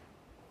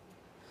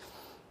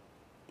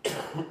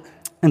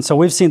 And so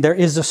we've seen there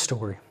is a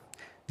story.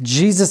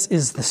 Jesus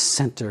is the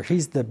center.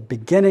 He's the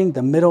beginning,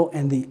 the middle,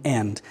 and the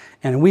end.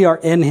 And we are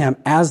in him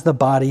as the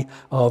body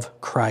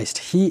of Christ.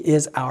 He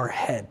is our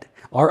head,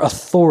 our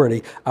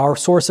authority, our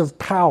source of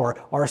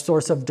power, our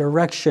source of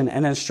direction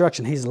and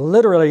instruction. He's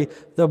literally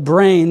the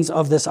brains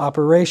of this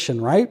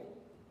operation, right?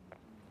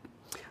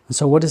 And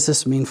so what does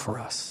this mean for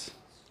us?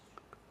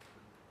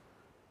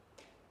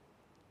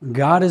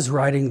 God is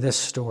writing this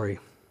story,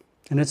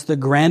 and it's the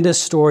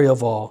grandest story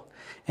of all,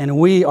 and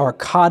we are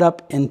caught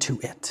up into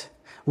it.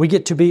 We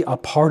get to be a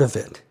part of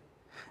it.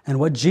 And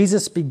what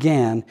Jesus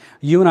began,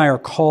 you and I are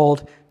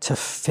called to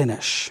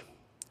finish.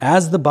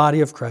 As the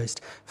body of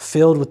Christ,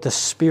 filled with the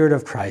Spirit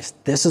of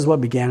Christ. This is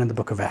what began in the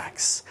book of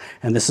Acts.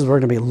 And this is what we're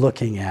going to be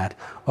looking at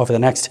over the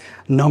next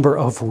number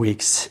of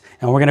weeks.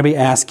 And we're going to be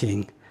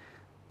asking,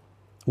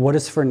 what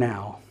is for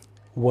now?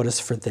 What is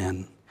for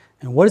then?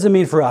 And what does it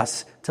mean for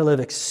us to live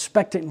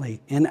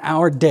expectantly in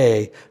our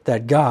day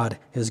that God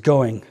is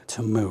going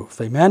to move?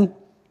 Amen?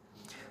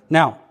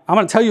 Now, I'm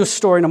going to tell you a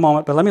story in a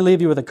moment, but let me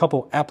leave you with a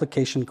couple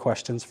application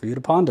questions for you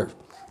to ponder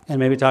and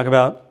maybe talk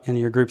about in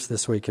your groups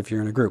this week if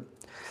you're in a group.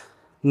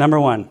 Number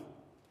one,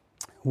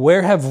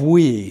 where have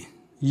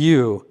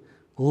you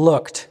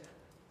looked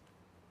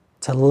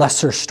to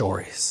lesser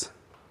stories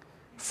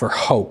for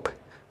hope,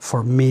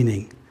 for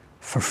meaning,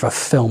 for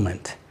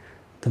fulfillment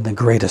than the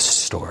greatest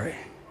story?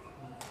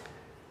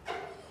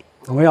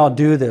 And we all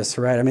do this,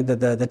 right? I mean,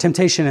 the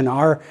temptation in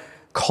our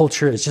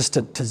culture is just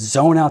to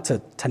zone out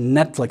to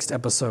Netflix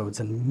episodes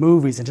and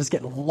movies and just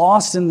get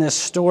lost in this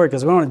story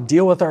because we don't want to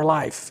deal with our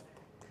life.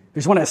 We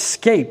just want to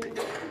escape.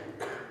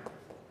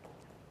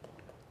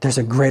 There's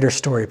a greater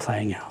story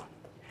playing out.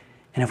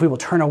 And if we will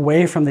turn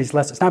away from these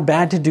lessons, it's not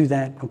bad to do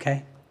that,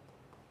 okay?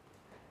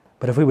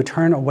 But if we would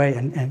turn away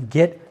and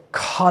get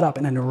caught up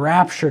and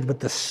enraptured with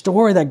the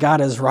story that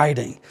God is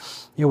writing,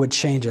 it would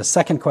change us.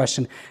 Second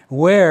question,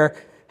 where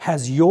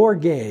has your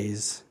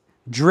gaze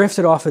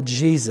drifted off of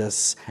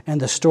Jesus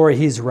and the story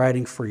he's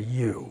writing for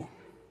you?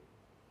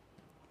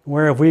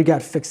 Where have we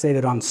got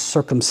fixated on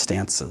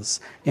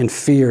circumstances and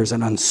fears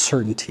and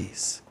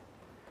uncertainties?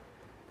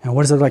 And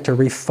what is it like to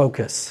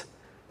refocus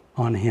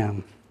on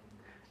him?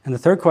 And the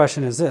third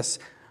question is this: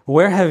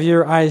 where have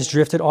your eyes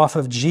drifted off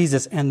of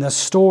Jesus and the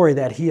story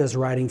that he is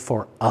writing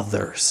for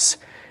others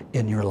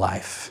in your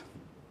life?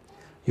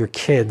 Your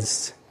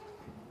kids,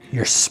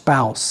 your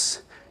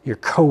spouse, your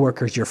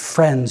coworkers, your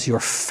friends, your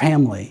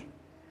family.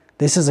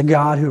 This is a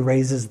God who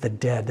raises the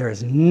dead. There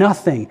is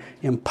nothing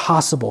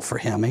impossible for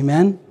him.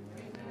 Amen?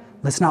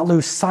 Let's not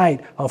lose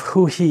sight of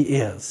who he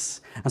is.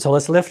 And so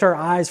let's lift our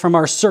eyes from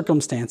our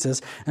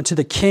circumstances and to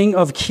the King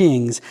of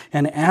Kings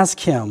and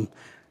ask him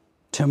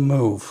to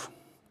move.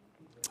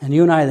 And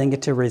you and I then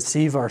get to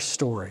receive our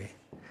story.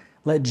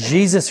 Let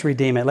Jesus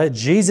redeem it. Let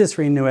Jesus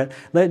renew it.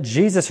 Let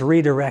Jesus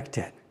redirect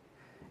it.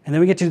 And then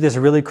we get to do this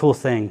really cool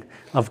thing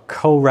of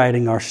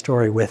co-writing our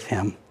story with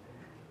him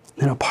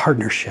in a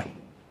partnership.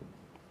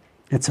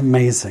 It's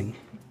amazing.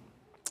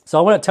 So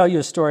I want to tell you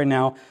a story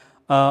now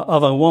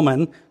of a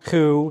woman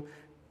who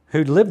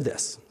lived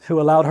this, who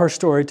allowed her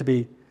story to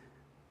be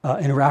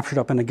enraptured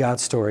up into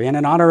God's story. And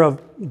in honor of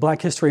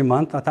Black History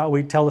Month, I thought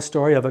we'd tell the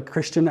story of a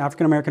Christian,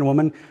 African-American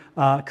woman,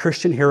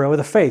 Christian hero of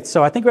the faith.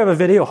 So I think we have a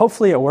video.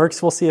 Hopefully it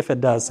works. We'll see if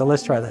it does. So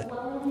let's try that.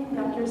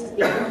 Conductors of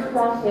the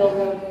Underground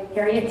Railroad,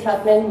 Harriet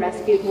Tubman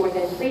rescued more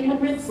than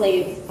 300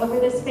 slaves over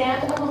the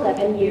span of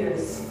 11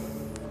 years.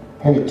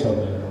 Harriet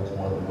Tubman was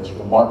one of the most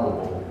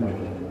remarkable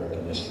women in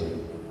American history.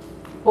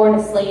 Born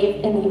a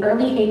slave in the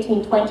early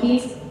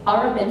 1820s,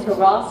 Araminta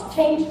Ross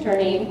changed her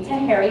name to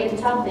Harriet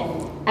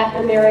Tubman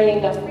after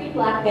marrying a free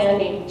black man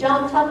named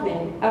John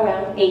Tubman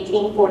around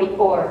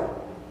 1844.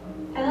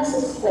 As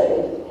a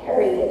slave,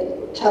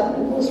 Harriet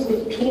Tubman was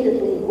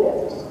repeatedly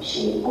whipped.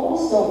 She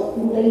also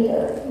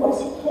later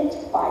was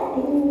hit by a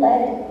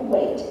lead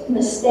weight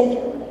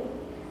mistakenly,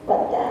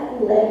 but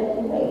that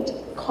lead weight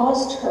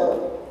caused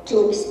her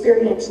to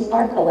experience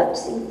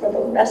narcolepsy for the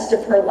rest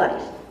of her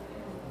life.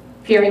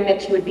 Fearing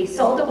that she would be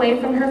sold away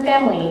from her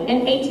family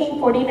in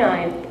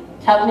 1849,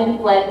 Tubman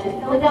fled to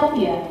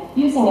Philadelphia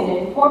using an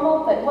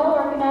informal but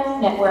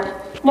well-organized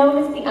network known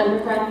as the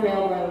Underground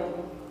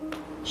Railroad.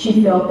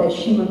 She felt that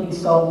she would be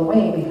sold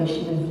away because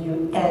she was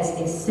viewed as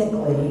a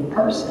sickly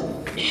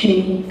person.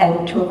 She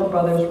and two of her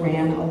brothers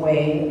ran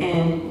away,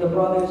 and the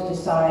brothers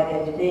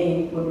decided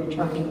they would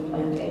return to the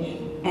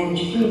plantation. And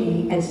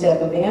she,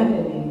 instead of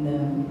abandoning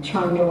them,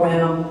 turned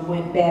around,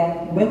 went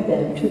back with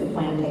them to the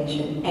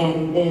plantation,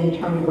 and then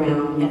turned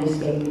around and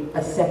escaped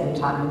a second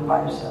time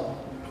by herself.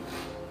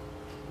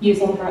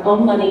 Using her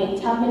own money,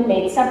 Tubman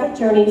made separate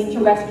journeys to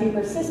rescue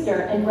her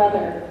sister and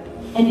brother.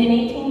 And in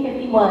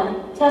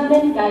 1851,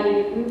 Tubman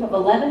guided a group of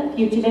 11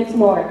 fugitives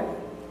north,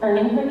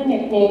 earning her the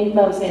nickname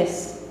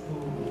Moses.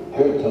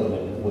 Harriet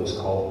Tubman was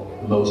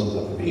called Moses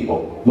of the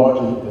people,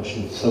 largely because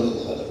she was so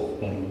successful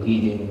in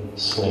leading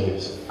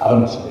slaves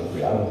out of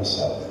slavery, out of the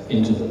South,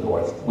 into the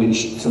North,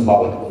 which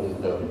symbolically is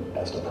known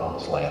as the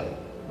Promised Land.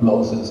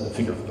 Moses, the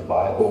figure from the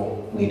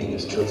Bible, leading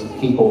his chosen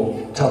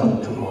people.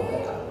 Tubman took on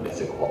that kind of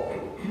mythic role.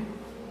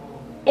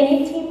 In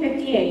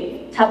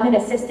 1858, Tubman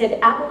assisted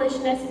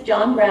abolitionist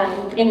John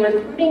Brown in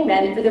recruiting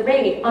men for the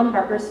raid on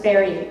Harper's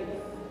Ferry.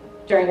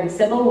 During the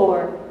Civil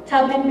War,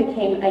 Tubman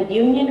became a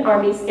Union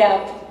Army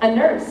scout, a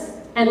nurse,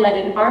 and led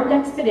an armed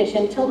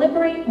expedition to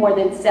liberate more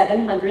than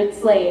 700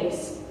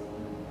 slaves.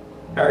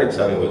 Harriet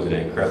Tubman was an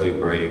incredibly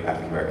brave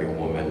African-American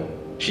woman.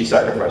 She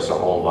sacrificed her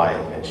own life,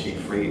 and she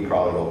freed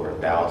probably over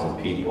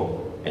 1,000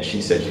 people. And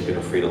she said she could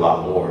have freed a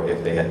lot more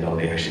if they had known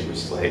they actually were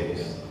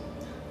slaves.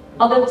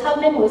 Although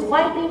Tubman was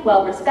widely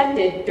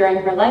well-respected during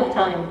her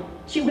lifetime,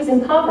 she was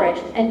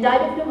impoverished and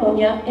died of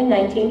pneumonia in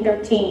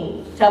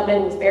 1913.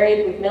 Tubman was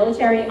buried with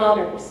military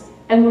honors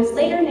and was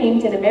later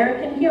named an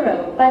American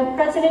hero by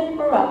President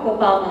Barack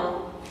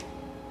Obama.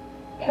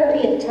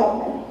 Harriet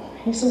Tubman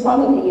is one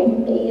of the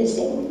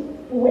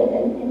amazing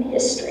women in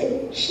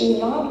history. She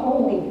not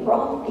only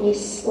brought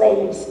these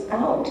slaves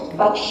out,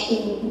 but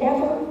she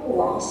never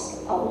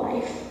lost a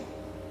life.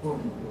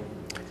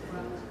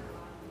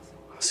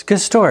 It's a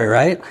good story,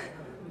 right?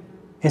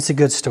 It's a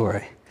good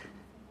story.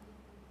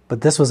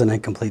 But this was an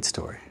incomplete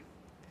story.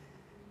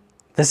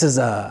 This is,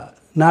 not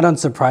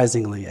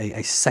unsurprisingly,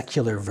 a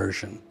secular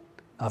version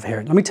of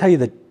Harriet. Let me tell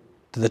you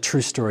the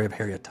true story of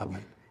Harriet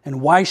Tubman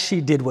and why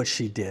she did what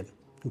she did,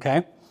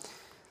 okay?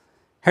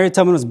 Harriet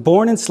Tubman was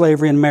born in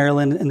slavery in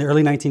Maryland in the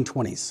early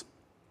 1920s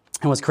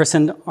and was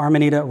christened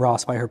Araminta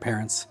Ross by her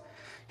parents,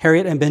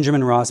 Harriet and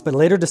Benjamin Ross, but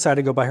later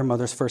decided to go by her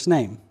mother's first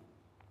name.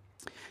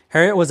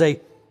 Harriet was a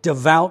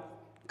devout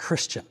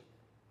Christian,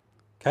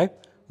 okay?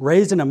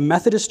 Raised in a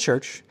Methodist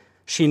church,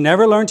 she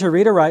never learned to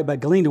read or write, but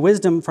gleaned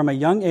wisdom from a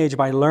young age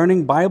by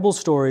learning Bible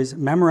stories,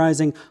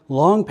 memorizing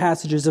long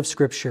passages of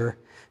Scripture.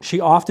 She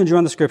often drew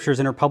on the Scriptures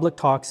in her public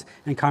talks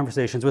and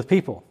conversations with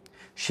people.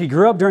 She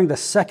grew up during the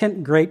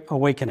Second Great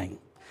Awakening,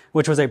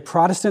 which was a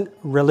Protestant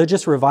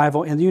religious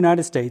revival in the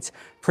United States,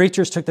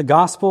 preachers took the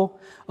gospel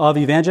of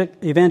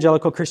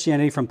evangelical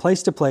Christianity from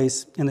place to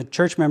place, and the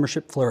church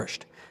membership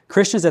flourished.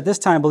 Christians at this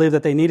time believed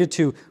that they needed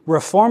to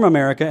reform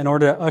America in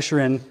order to usher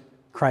in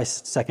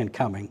Christ's second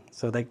coming.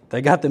 So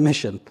they got the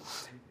mission.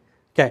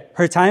 Okay,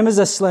 her time as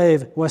a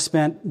slave was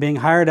spent being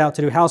hired out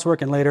to do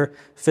housework and later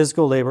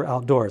physical labor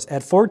outdoors.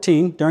 At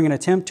 14, during an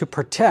attempt to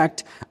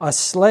protect a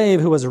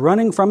slave who was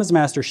running from his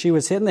master, she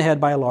was hit in the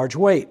head by a large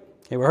weight.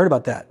 Okay, we heard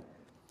about that.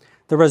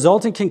 The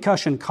resulting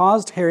concussion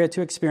caused Harriet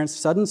to experience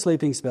sudden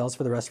sleeping spells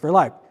for the rest of her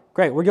life.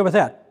 Great, we're good with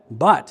that.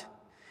 But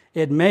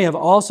it may have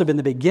also been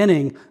the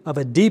beginning of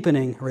a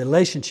deepening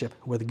relationship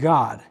with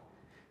God.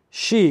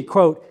 She,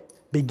 quote,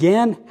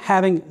 began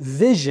having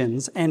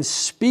visions and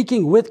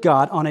speaking with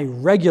God on a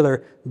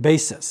regular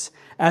basis,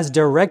 as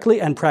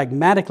directly and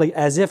pragmatically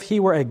as if he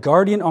were a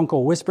guardian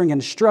uncle whispering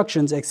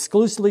instructions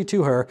exclusively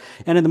to her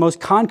and in the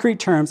most concrete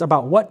terms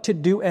about what to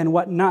do and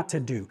what not to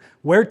do,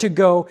 where to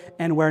go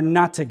and where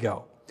not to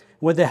go.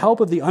 With the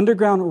help of the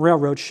Underground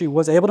Railroad, she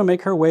was able to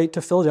make her way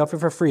to Philadelphia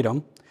for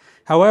freedom.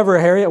 However,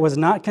 Harriet was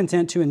not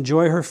content to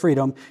enjoy her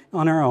freedom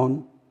on her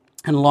own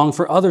and longed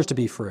for others to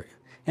be free.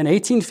 In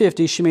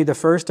 1850, she made the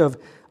first of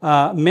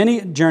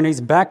many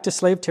journeys back to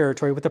slave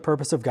territory with the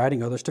purpose of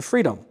guiding others to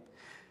freedom.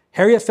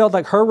 Harriet felt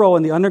like her role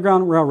in the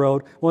Underground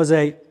Railroad was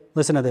a,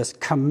 listen to this,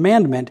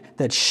 commandment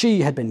that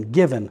she had been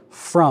given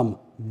from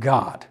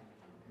God.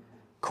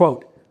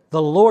 Quote,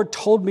 the Lord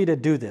told me to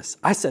do this.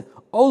 I said,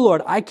 oh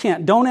Lord, I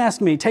can't. Don't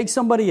ask me. Take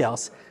somebody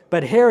else.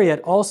 But Harriet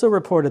also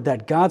reported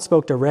that God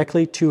spoke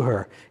directly to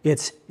her.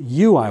 It's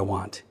you I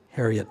want,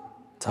 Harriet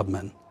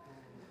Tubman.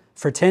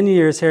 For 10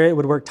 years, Harriet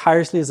would work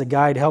tirelessly as a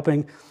guide,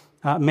 helping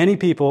many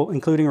people,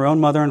 including her own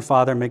mother and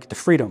father, make it to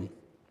freedom.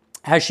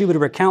 As she would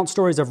recount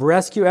stories of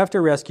rescue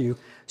after rescue,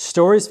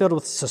 stories filled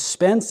with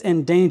suspense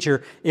and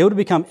danger, it would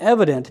become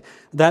evident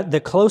that the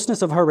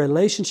closeness of her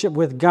relationship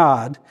with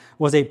God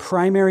was a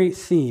primary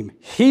theme.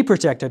 He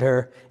protected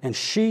her, and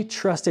she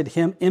trusted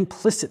him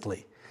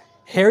implicitly.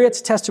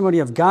 Harriet's testimony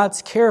of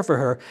God's care for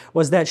her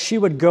was that she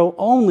would go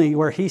only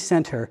where he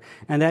sent her,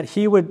 and that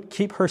he would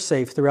keep her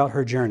safe throughout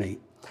her journey.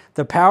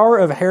 The power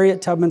of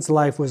Harriet Tubman's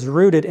life was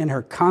rooted in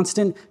her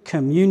constant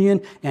communion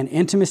and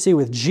intimacy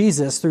with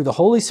Jesus through the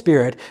Holy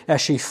Spirit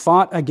as she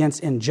fought against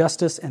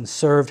injustice and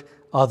served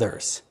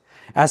others.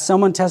 As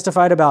someone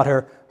testified about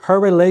her, her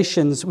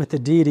relations with the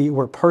deity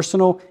were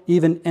personal,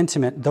 even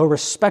intimate, though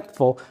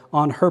respectful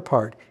on her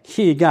part.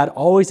 God,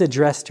 always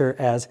addressed her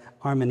as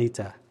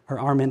Arminta.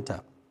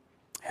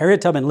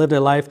 Harriet Tubman lived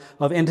a life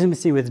of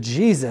intimacy with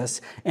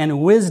Jesus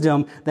and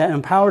wisdom that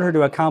empowered her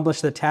to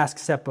accomplish the task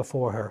set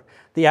before her.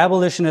 The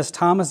abolitionist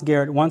Thomas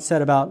Garrett once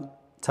said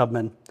about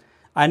Tubman,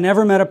 I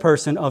never met a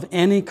person of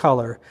any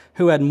color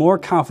who had more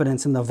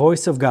confidence in the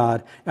voice of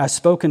God as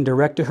spoken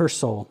direct to her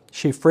soul.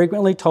 She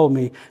frequently told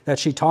me that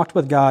she talked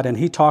with God and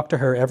he talked to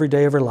her every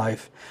day of her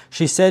life.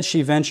 She said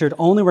she ventured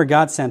only where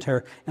God sent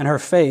her, and her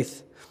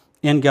faith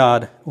in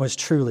God was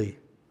truly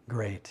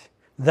great.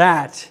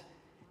 That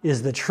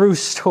is the true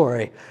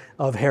story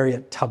of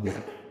Harriet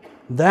Tubman.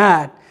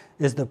 That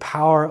is the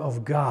power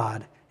of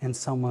God in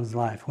someone's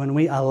life, when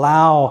we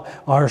allow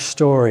our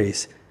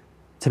stories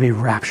to be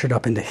raptured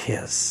up into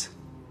his.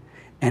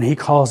 And he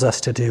calls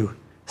us to do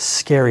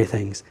scary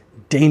things,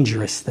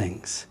 dangerous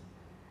things.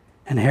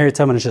 And Harriet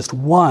Tubman is just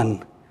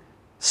one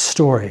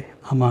story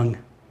among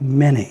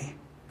many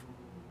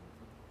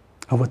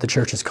of what the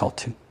church is called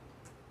to.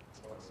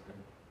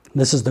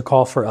 This is the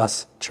call for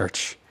us,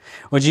 church.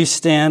 Would you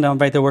stand? I'll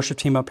invite the worship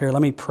team up here.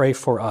 Let me pray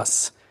for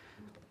us.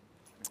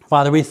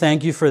 Father, we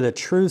thank you for the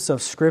truths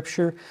of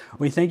Scripture.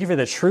 We thank you for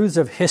the truths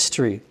of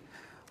history.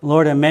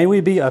 Lord, and may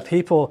we be a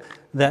people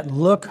that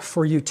look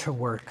for you to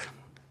work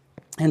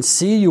and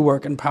see you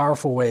work in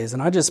powerful ways.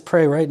 And I just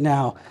pray right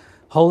now,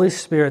 Holy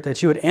Spirit,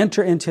 that you would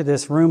enter into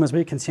this room as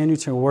we continue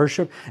to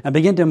worship and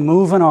begin to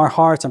move in our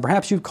hearts. And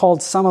perhaps you've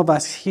called some of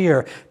us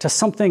here to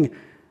something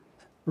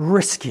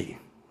risky,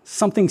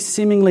 something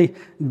seemingly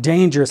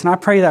dangerous. And I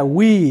pray that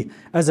we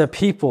as a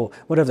people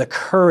would have the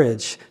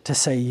courage to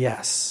say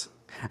yes.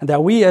 And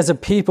that we as a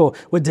people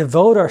would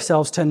devote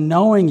ourselves to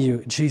knowing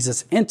you,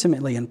 Jesus,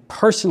 intimately and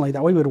personally,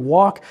 that we would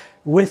walk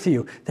with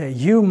you, that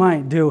you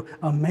might do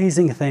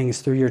amazing things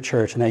through your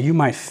church, and that you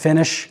might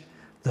finish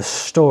the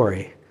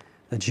story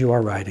that you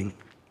are writing.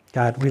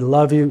 God, we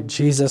love you.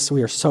 Jesus,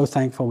 we are so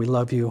thankful. We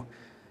love you.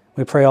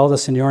 We pray all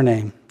this in your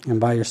name and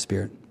by your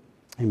Spirit.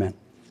 Amen.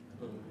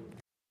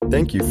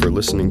 Thank you for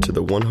listening to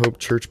the One Hope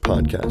Church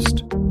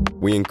podcast.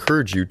 We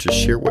encourage you to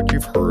share what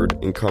you've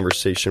heard in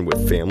conversation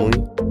with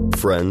family,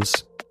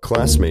 friends,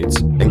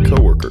 classmates, and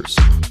coworkers.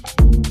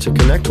 To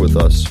connect with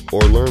us or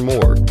learn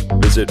more,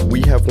 visit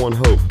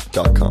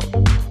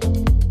wehaveonehope.com.